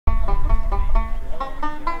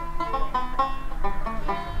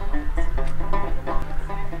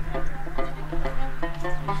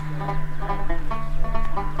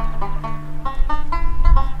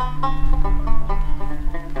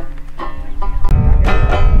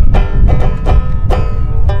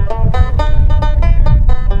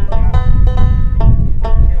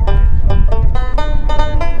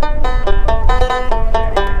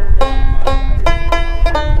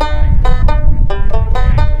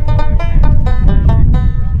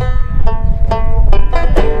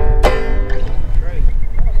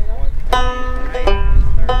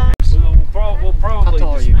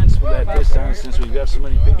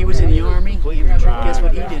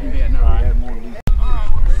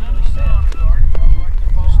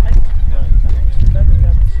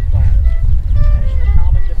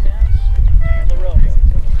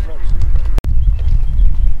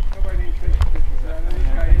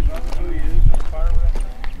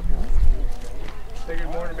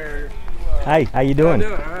Hey, how you doing? How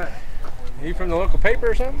you doing? All right. Are you from the local paper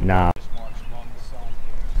or something? Nah.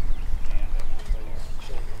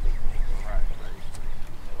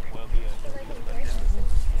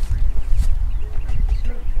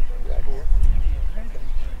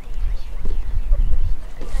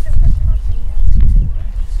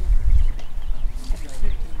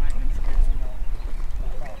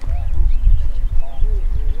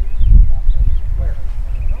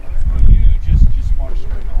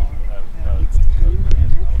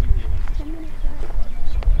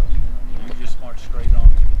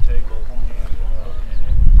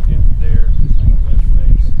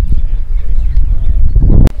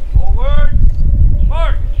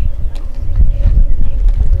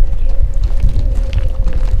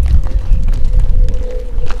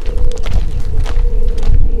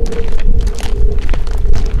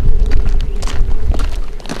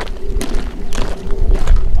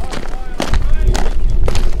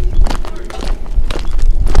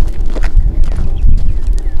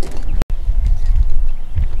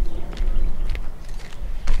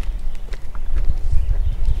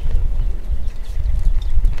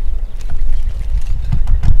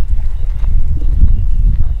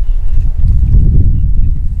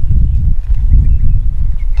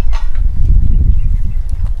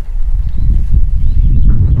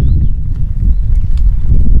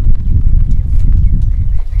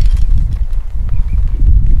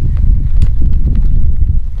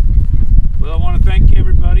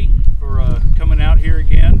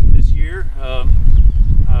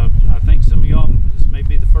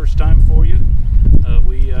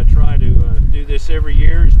 Every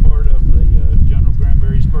year as part of the General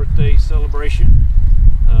Granbury's birthday celebration.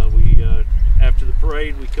 After the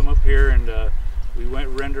parade, we come up here and we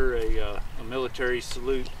render a military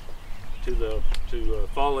salute to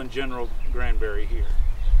fallen General Granbury here.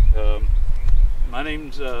 My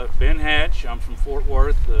name's Ben Hatch. I'm from Fort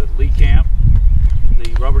Worth, Lee Camp,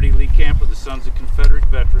 the Robert E. Lee Camp of the Sons of Confederate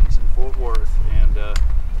Veterans in Fort Worth, and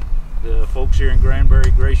the folks here in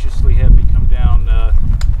Granbury graciously had me come down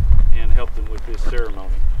and help them with this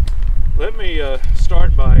ceremony. Let me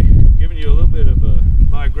start by giving you a little bit of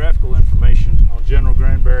biographical information on General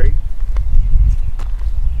Granbury.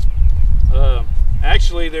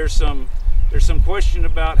 Actually, there's some question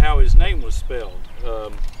about how his name was spelled.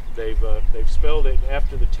 They've spelled it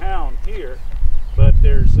after the town here, but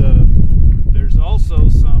there's also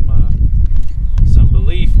some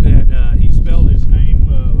belief that he spelled his name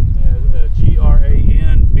as Granberry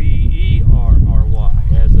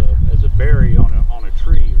as a berry on a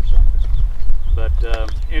tree or something. But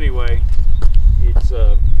anyway, it's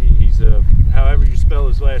however you spell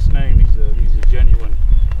his last name, he's a genuine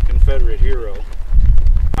Confederate hero.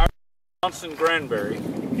 Johnson Granbury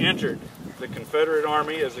entered the Confederate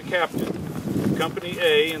Army as a captain of Company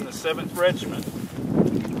A in the 7th Regiment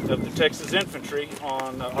of the Texas Infantry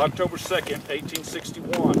on October 2nd,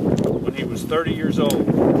 1861, when he was 30 years old.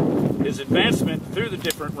 His advancement through the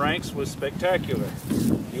different ranks was spectacular.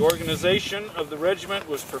 The organization of the regiment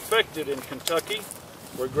was perfected in Kentucky,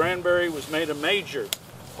 where Granbury was made a major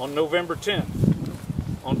on November 10th.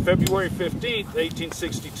 On February 15th,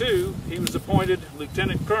 1862, he was appointed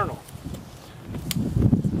lieutenant colonel,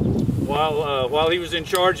 while he was in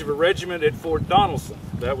charge of a regiment at Fort Donelson,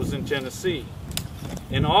 that was in Tennessee.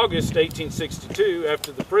 In August 1862,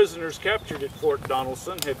 after the prisoners captured at Fort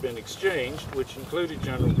Donelson had been exchanged, which included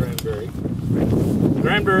General Granbury,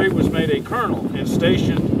 Granbury was made a colonel and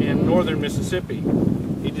stationed in northern Mississippi.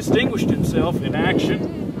 He distinguished himself in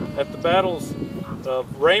action at the battles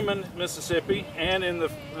of Raymond, Mississippi, and in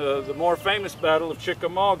the more famous Battle of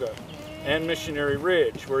Chickamauga and Missionary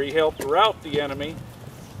Ridge, where he helped rout the enemy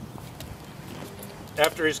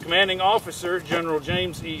after his commanding officer, General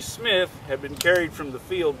James E. Smith, had been carried from the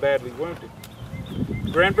field badly wounded.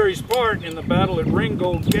 Granbury's part in the battle at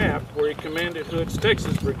Ringgold Gap, where he commanded Hood's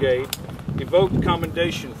Texas Brigade, evoked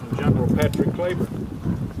commendation from General Patrick Claiborne.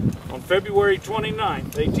 On February 29,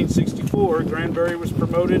 1864, Granbury was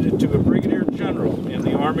promoted to a brigadier general in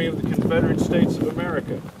the Army of the Confederate States of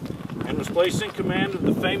America and was placed in command of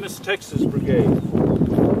the famous Texas Brigade.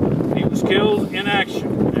 He was killed in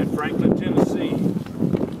action at Franklin, Tennessee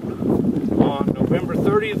on November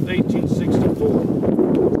 30th,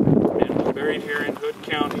 1864, and was buried here in Hood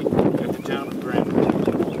County at the town of Granbury.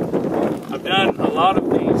 I've done a lot of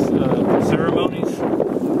these ceremonies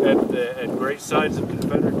at gravesides of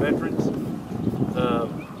Confederate veterans.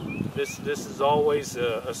 This is always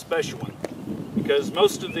a special one, because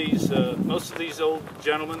most of these old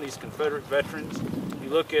gentlemen, these Confederate veterans, you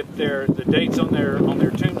look at the dates on their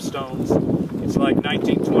tombstones. It's like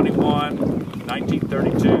 1921,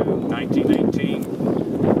 1932,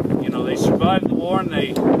 1918. You know, they survived war, and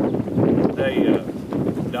they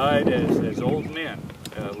died as old men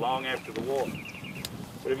long after the war.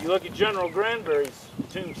 But if you look at General Granbury's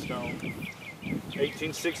tombstone,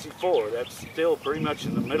 1864, that's still pretty much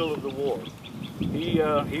in the middle of the war.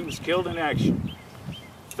 He was killed in action,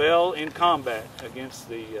 fell in combat against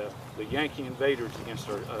the Yankee invaders against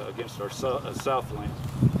our Southland.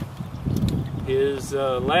 His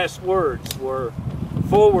last words were,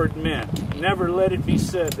 "Forward, men, never let it be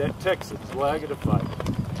said that Texas lagged a fight."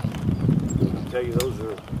 I'll tell you, those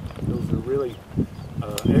are really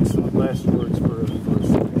excellent last words for a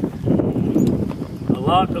soldier. A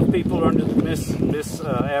lot of people are under the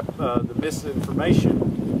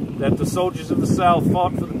misinformation that the soldiers of the South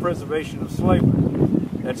fought for the preservation of slavery.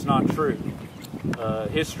 That's not true.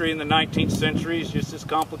 History in the 19th century is just as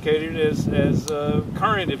complicated as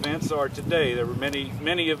current events are today. There were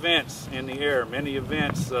many events in the air, many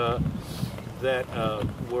events that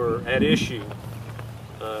were at issue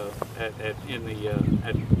in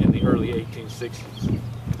the early 1860s.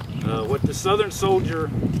 What the Southern soldier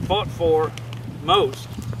fought for most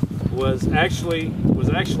was actually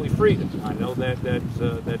freedom. I know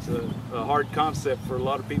that's a hard concept for a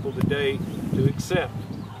lot of people today to accept,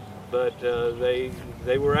 but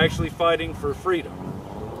they were actually fighting for freedom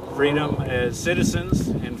as citizens,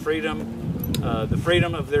 and the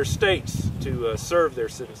freedom of their states to serve their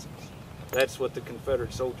citizens. That's what the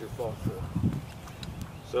Confederate soldier fought for.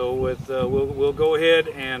 So we'll go ahead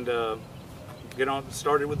and get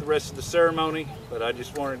started with the rest of the ceremony, but I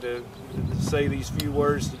just wanted to say these few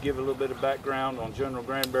words to give a little bit of background on General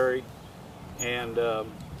Granbury and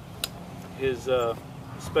his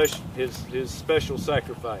special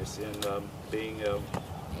sacrifice in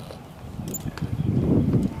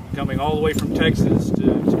coming all the way from Texas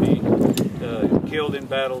to be killed in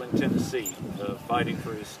battle in Tennessee, fighting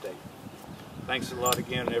for his state. Thanks a lot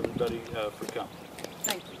again, everybody, for coming.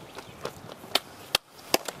 Thank you.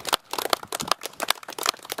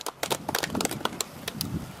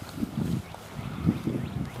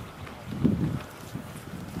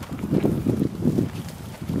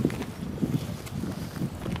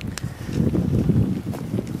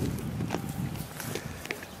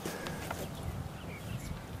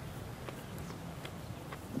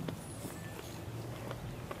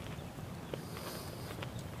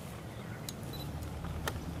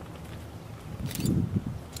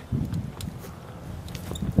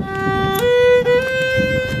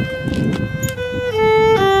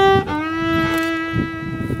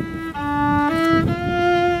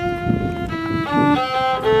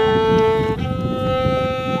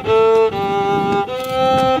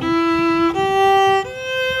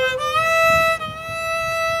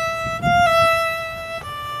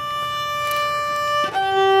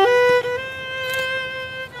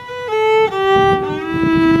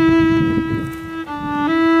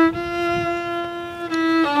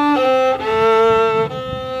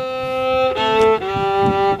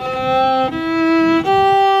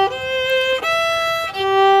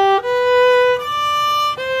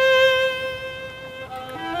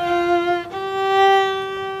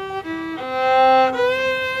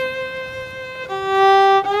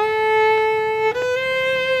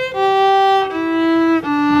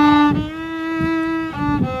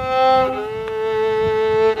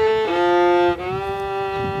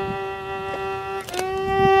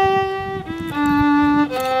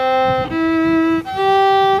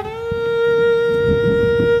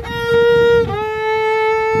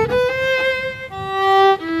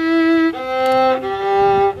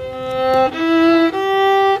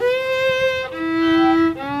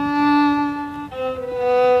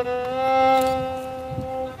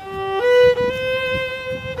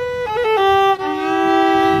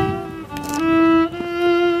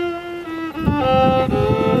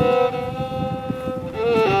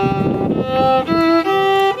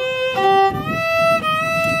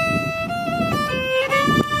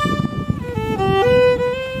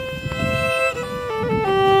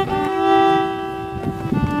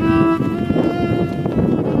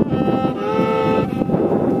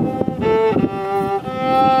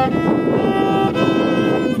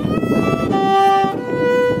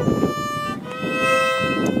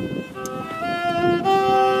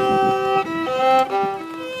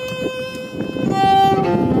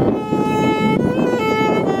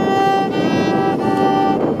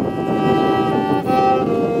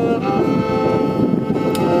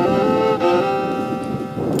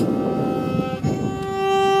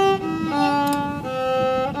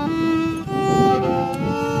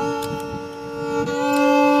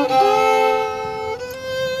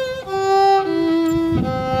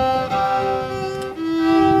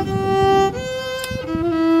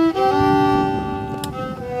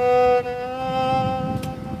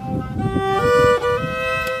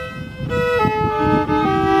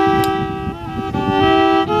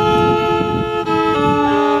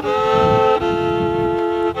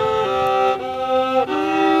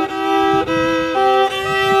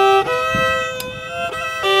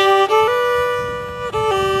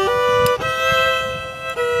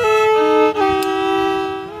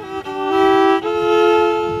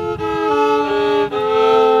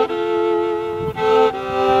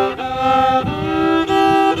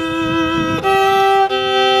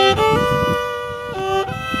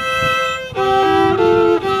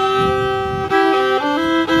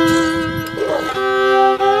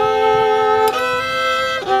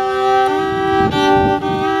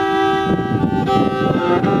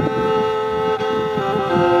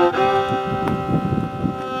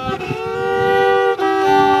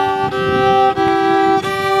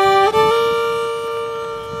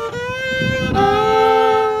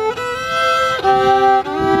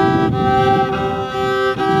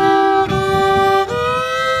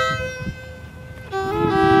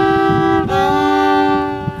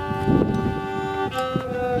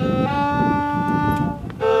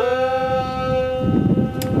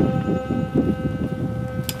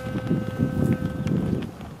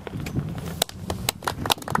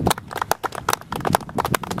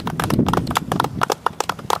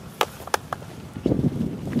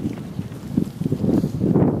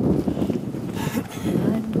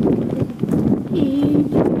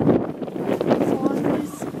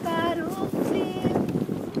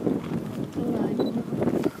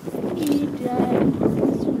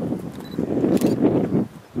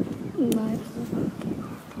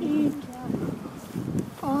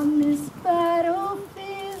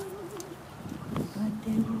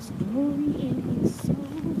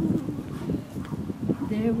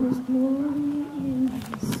 was glory in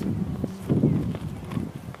his song.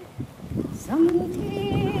 Some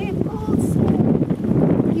people say,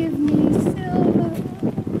 give me silver,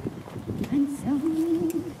 and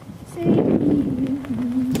some say, give me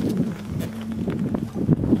gold.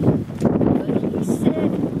 But he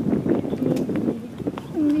said,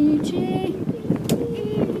 reaching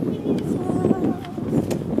his arms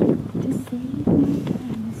to save my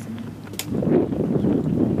ransom,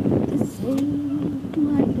 to save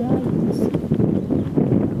my doubts.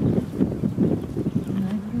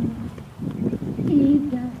 My Lord, he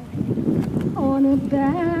died on a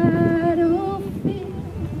battlefield.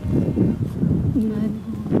 My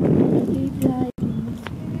Lord, he died in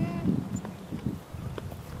his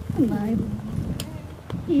my Lord,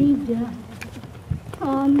 he died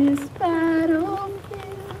on this battlefield.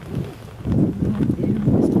 But there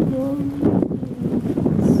was glory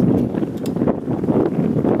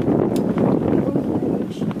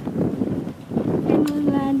in the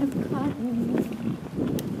land of cotton.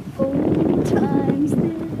 Old times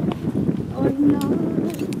there are not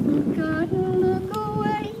forgotten. Look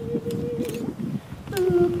away,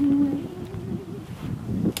 look away,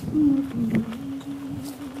 look away.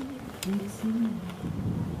 Dixieland,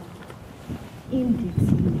 in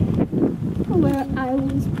Dixieland, where I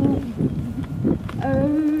was born,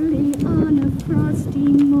 early on a frosty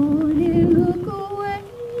morning. Look away,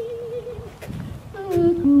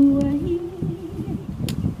 look away,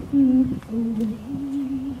 look away,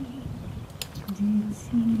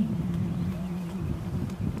 Dixieland.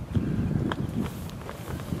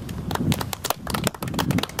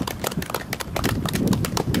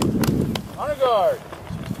 Honor guard,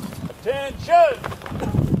 attention!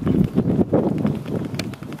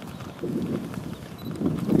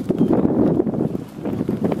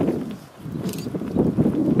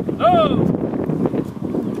 Oh!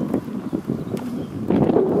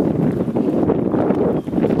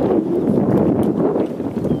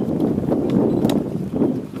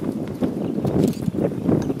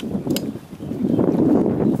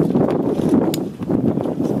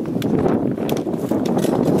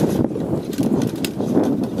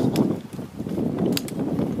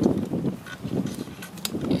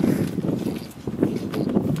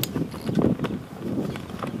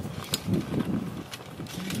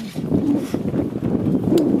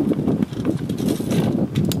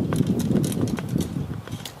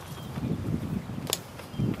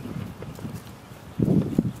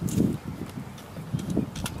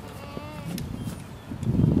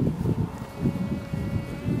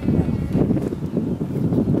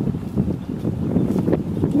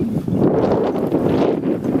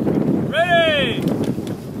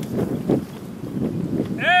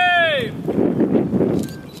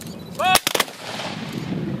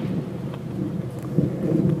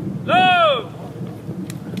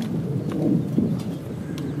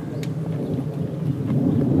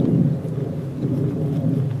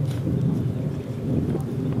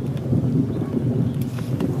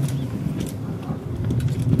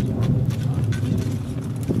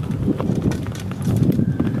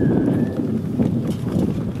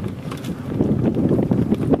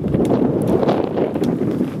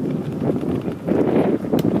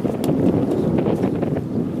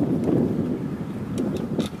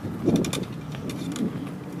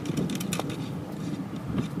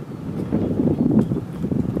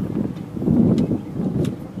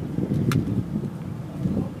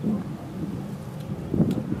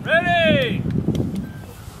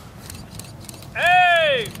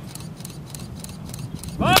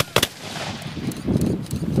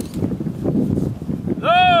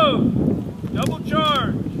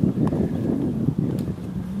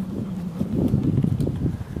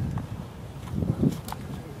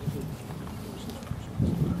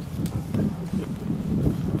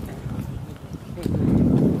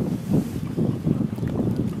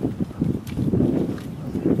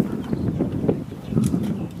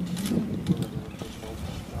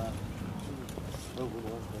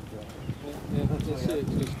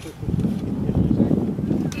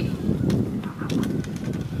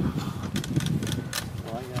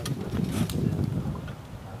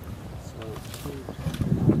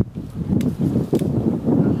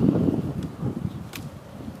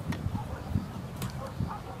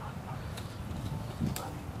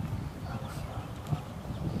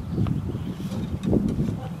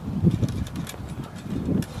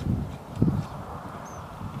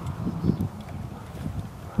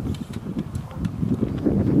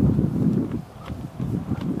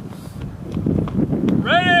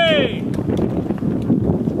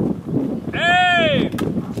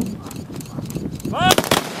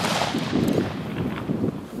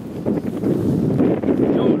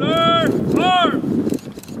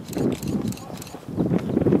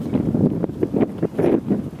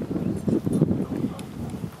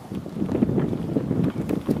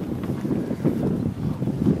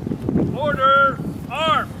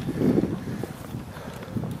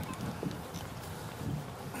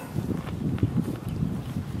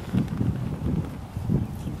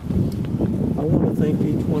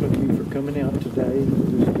 today for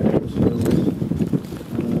this special service.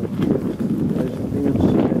 As Ben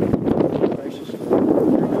said, gracious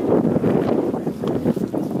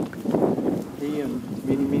he and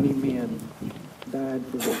many, many men died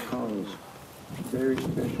for their cause. Very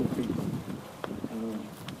special people.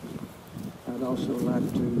 I'd also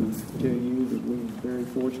like to tell you that we're very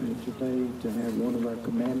fortunate today to have one of our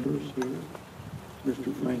commanders here,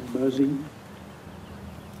 Mr. Frank Buzzy.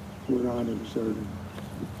 We're honored, sir.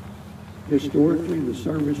 Historically, the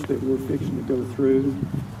service that we're fixing to go through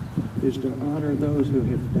is to honor those who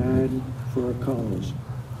have died for a cause.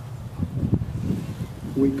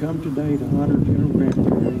 We come today to honor General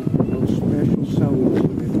Granbury and those special souls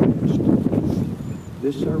who have passed.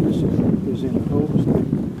 This service is in hopes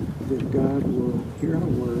that God will hear our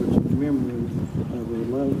words in memory of a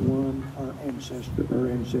loved one, our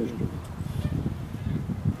ancestor.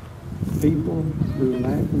 People who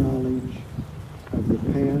lack knowledge of the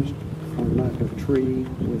past are like a tree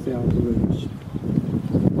without roots.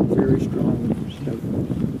 Very strong statement.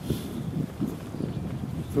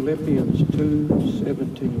 Philippians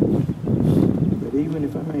 2:17. But even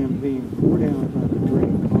if I am being poured out like a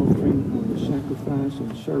drink offering on the sacrifice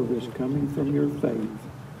and service coming from your faith,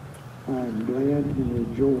 I am glad and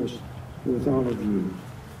rejoice with all of you.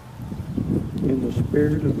 In the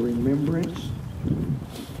spirit of remembrance,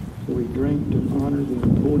 we drink to honor the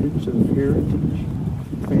importance of heritage,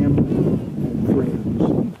 family, and friends.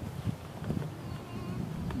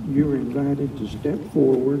 You're invited to step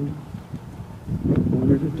forward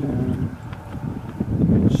one at a time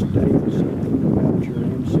and state something about your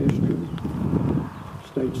ancestry,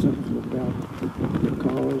 state something about the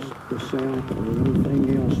cause, the South, or anything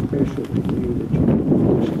else special to you that you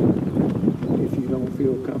want. If you don't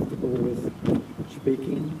feel comfortable with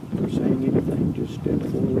speaking or saying anything, just step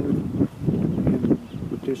forward and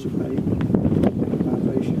participate in the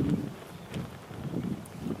libation.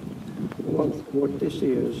 What this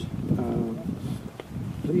is,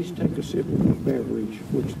 please take a sip of the beverage,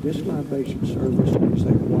 which this libation service is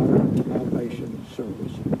a water libation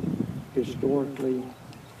service. Historically,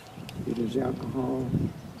 it is alcohol,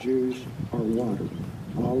 juice, or water.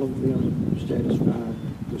 All of them satisfy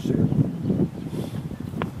the ceremony.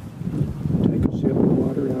 Take a sip of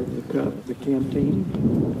water out of the cup, the canteen.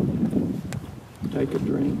 Take a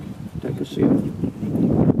drink, take a sip.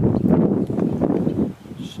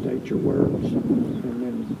 State your words, and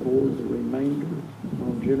then pour the remainder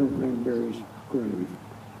on General Granbury's grave.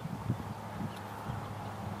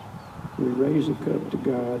 We raise a cup to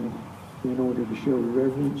God in order to show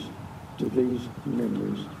reverence to these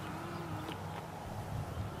memories.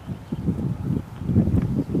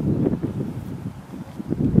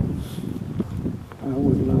 I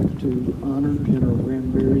would like to honor General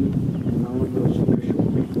Granbury and all of those special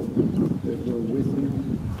people that were with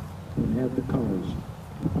him and had the cause.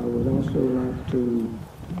 I would also like to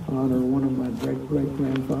honor one of my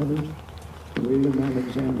great-great-grandfathers, William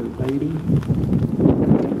Alexander Beatty,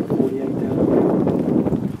 48 out. I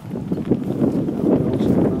would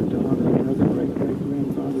also like to honor another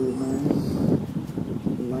great-great-grandfather of mine,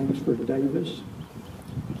 Langsford Davis,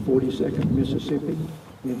 42nd Mississippi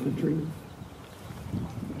Infantry.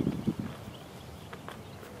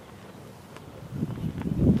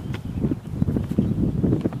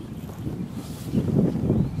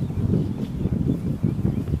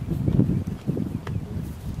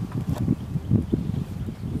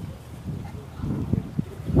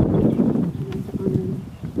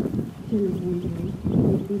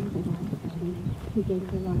 He gave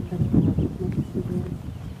her life for the cause of Mississippi,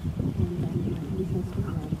 and he says to her.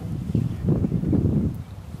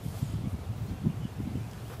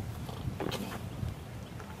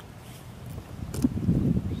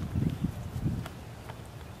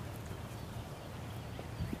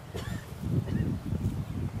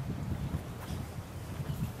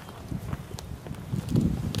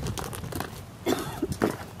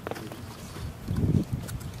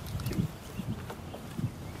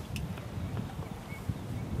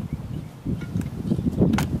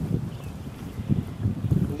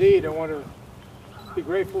 Indeed, I want to be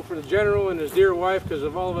grateful for the General and his dear wife, because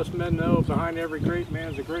of all of us men know behind every great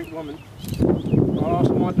man is a great woman. I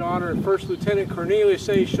also want to honor First Lieutenant Cornelius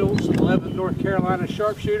A. Schultz of 11th North Carolina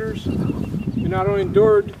Sharpshooters, who not only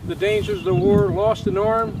endured the dangers of the war, lost an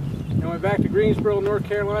arm, and went back to Greensboro, North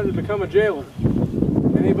Carolina to become a jailer.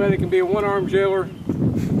 Anybody that can be a one-armed jailer,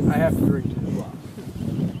 I have to drink to.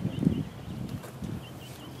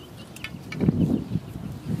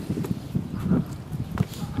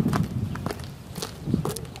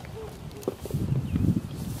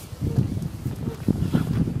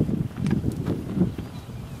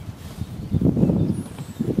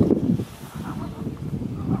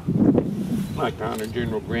 like to honor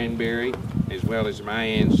General Granbury, as well as my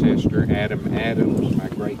ancestor, Adam Adams, my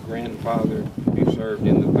great-grandfather, who served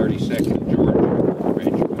in the 32nd Georgia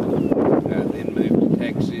Regiment, then moved to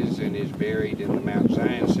Texas and is buried in the Mount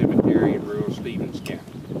Zion Cemetery in rural Stevens County.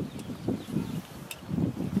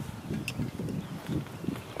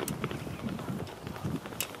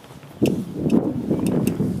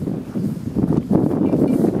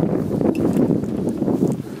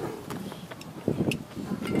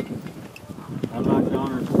 I'd like to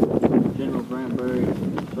honor General Granbury's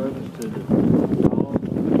service to the cause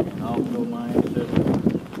and also my ancestors,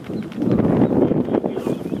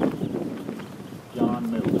 John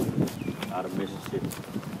Milton, out of Mississippi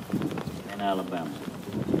and Alabama.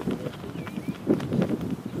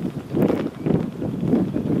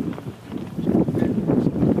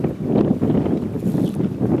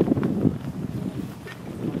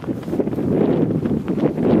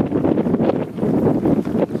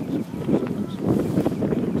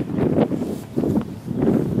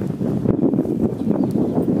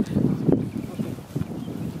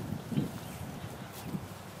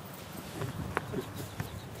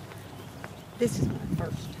 This is my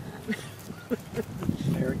first time.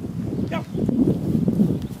 Mary. Yep.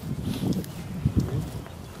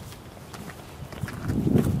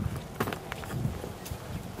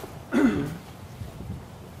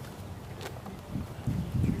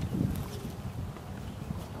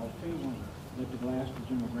 I'll tell you one, lift a glass to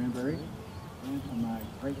General Granbury and to my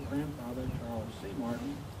great-grandfather, Charles C.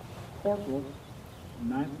 Martin, corporal,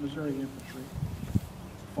 9th Missouri Infantry,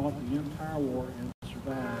 fought the entire war and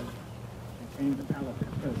survived and came to Palo,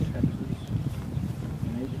 Texas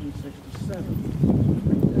in 1867.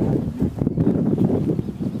 He died in 1970.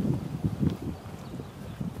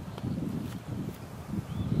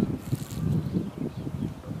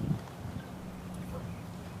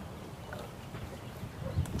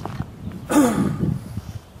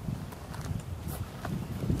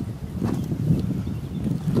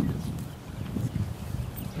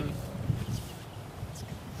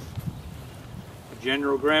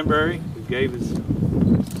 General Granbury, who gave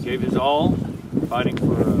his all, fighting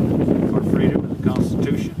for our freedom and the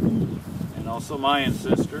Constitution, and also my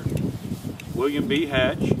ancestor, William B.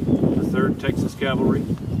 Hatch, the 3rd Texas Cavalry.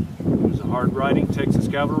 He was a hard-riding Texas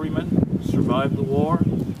cavalryman, survived the war,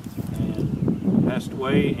 and passed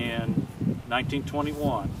away in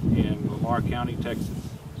 1921 in Lamar County, Texas.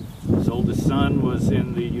 His oldest son was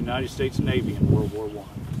in the United States Navy in World War I.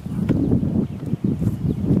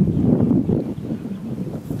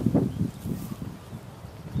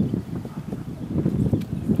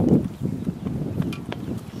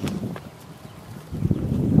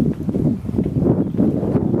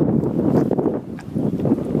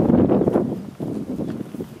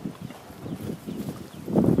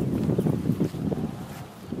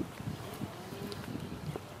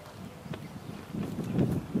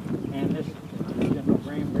 And this is General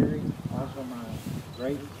Granbury, also my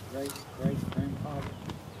great-great-great-grandfather,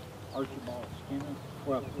 Archibald Skinner,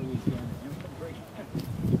 12th Louisiana Infantry,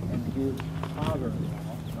 and his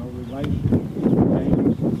father-in-law, no relation,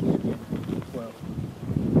 James Skinner, 12th.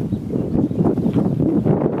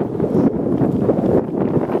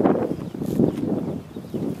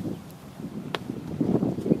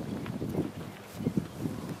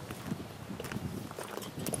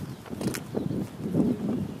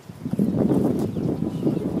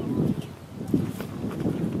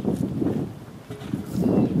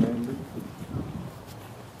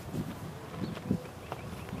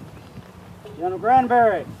 General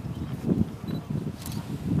Granbury,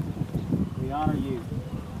 we honor you.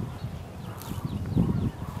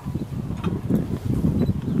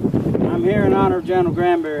 I'm here in honor of General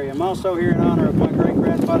Granbury. I'm also here in honor of my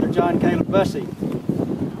great-grandfather, John Caleb Bussey.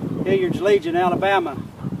 Hilliard's Legion, Alabama,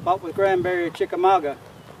 fought with Granbury at Chickamauga.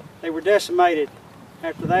 They were decimated.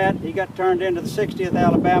 After that, he got turned into the 60th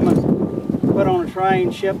Alabama, put on a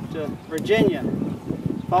train, shipped to Virginia,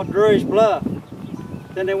 fought Drury's Bluff.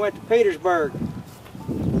 Then they went to Petersburg,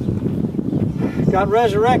 got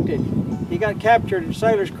resurrected. He got captured at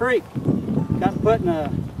Sailor's Creek, got put in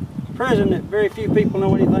a prison that very few people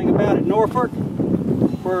know anything about at Norfolk,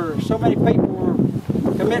 where so many people were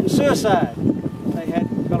committing suicide. They had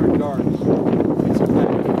colored guards. It's a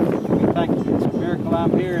fact. We thank you. It's a miracle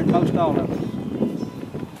I'm here and most all of us.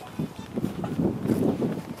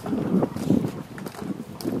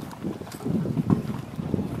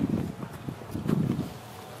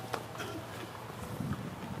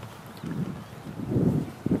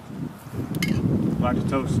 I'd like to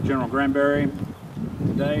toast General Granbury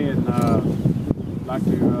today, and I'd like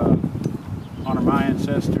to honor my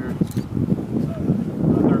ancestor,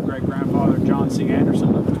 my 3rd great-grandfather, John C.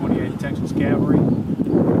 Anderson of the 28th 28th Texas Cavalry.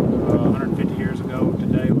 150 years ago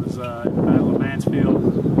today was in the Battle of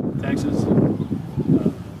Mansfield, Texas.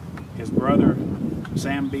 His brother,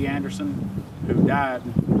 Sam B. Anderson, who died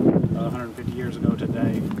 150 years ago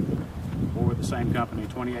today, were the same company,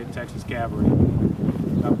 28th Texas Cavalry.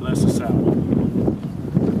 God bless the South.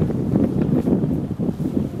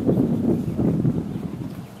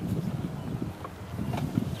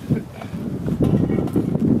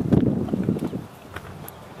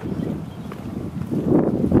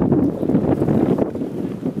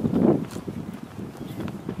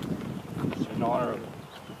 In honor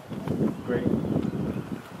of great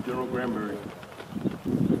General Granbury.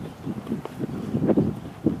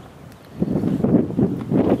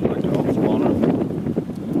 I'd like to also honor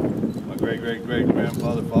my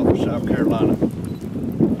great-great-great-grandfather, Father of South Carolina,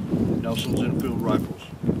 Nelson's Enfield Rifles.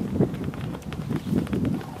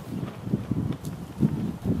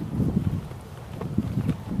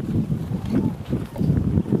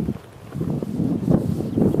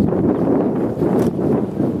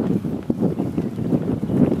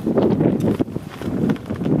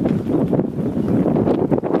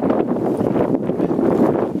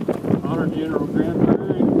 General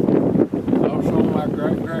Granbury, also my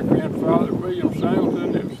great-great-grandfather, William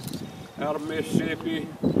Singleton, that was out of Mississippi,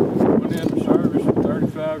 went into service at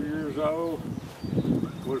 35 years old,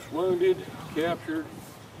 was wounded, captured,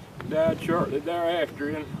 died shortly thereafter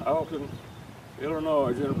in Alton,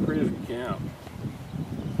 Illinois, in a prison camp.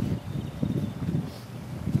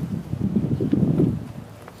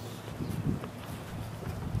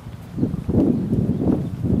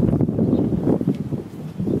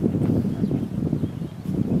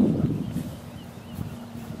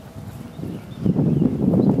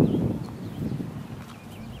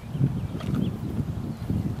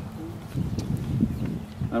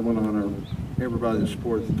 I want to honor everybody that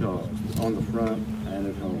supported the cause on the front and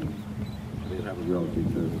at home. They have a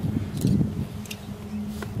relative too.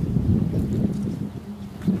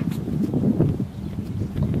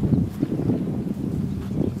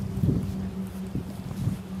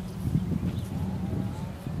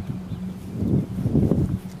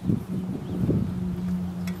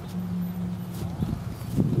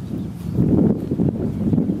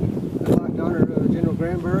 I'd like to honor General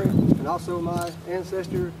Granbury and also my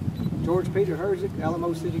ancestor, George Peter Herzick,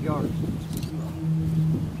 Alamo City Guards.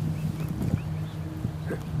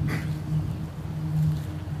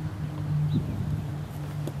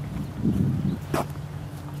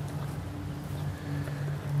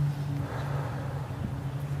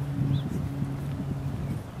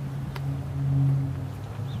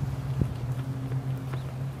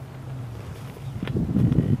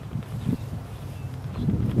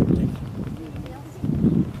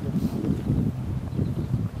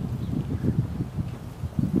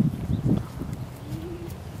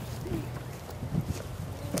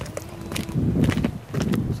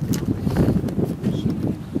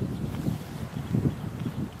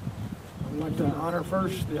 I'd like to honor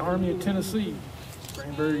first the Army of Tennessee,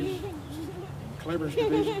 Granbury's and Cleburne's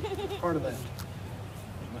division, part of that.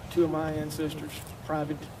 Two of my ancestors,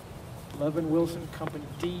 Private Lovin Wilson, Company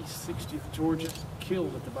D, 60th Georgia,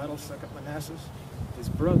 killed at the Battle of Second Manassas. His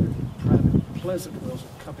brother, Private Pleasant Wilson,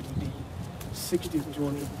 Company D, 60th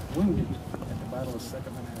Georgia, wounded at the Battle of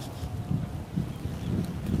Second Manassas.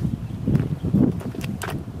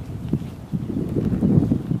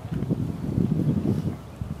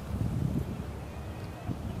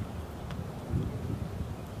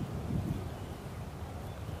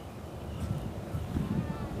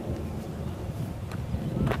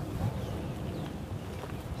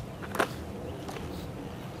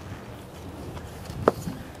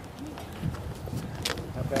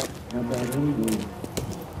 How about anybody?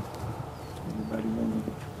 Anybody want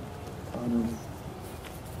to honor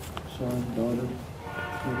son, daughter,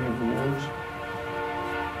 any of the awards?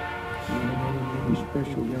 Any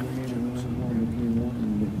special young men and women here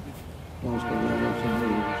wanting to lost their lives and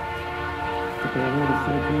theirs. Okay, I want to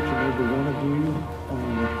thank each and every one of you. I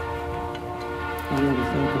want to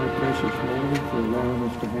thank our precious Lord for allowing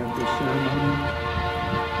us to have this ceremony.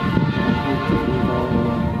 I hope that we've all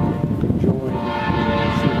enjoyed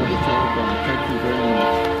and seen other things, and thank you very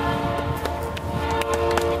much.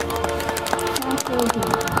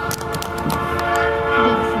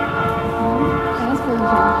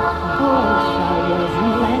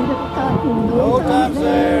 No time's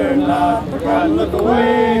there, not forgotten. Look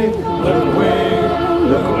away, look away,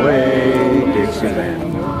 look away, Dixieland.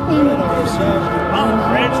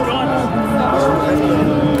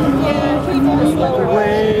 Look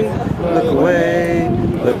away, look away,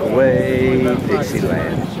 look away,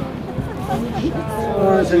 Dixieland.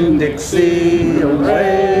 Wars in Dixie,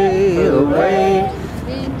 away.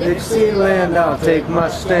 Dixieland I'll take my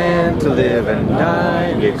stand to live and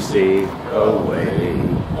die. Dixie, away,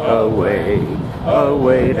 away,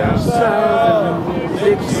 away down south in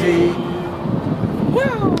Dixie.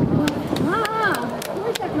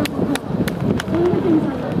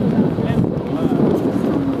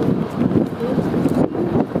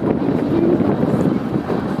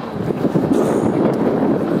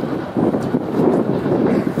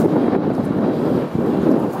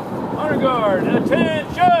 Guard,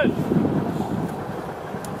 attention!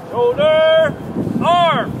 Shoulder,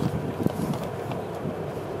 arms!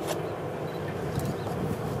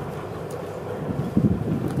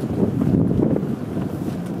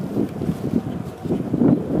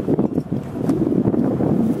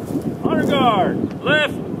 Honor guard,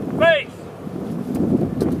 left face!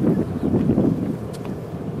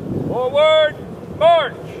 Forward,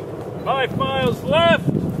 march! 5 miles left,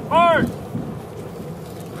 march!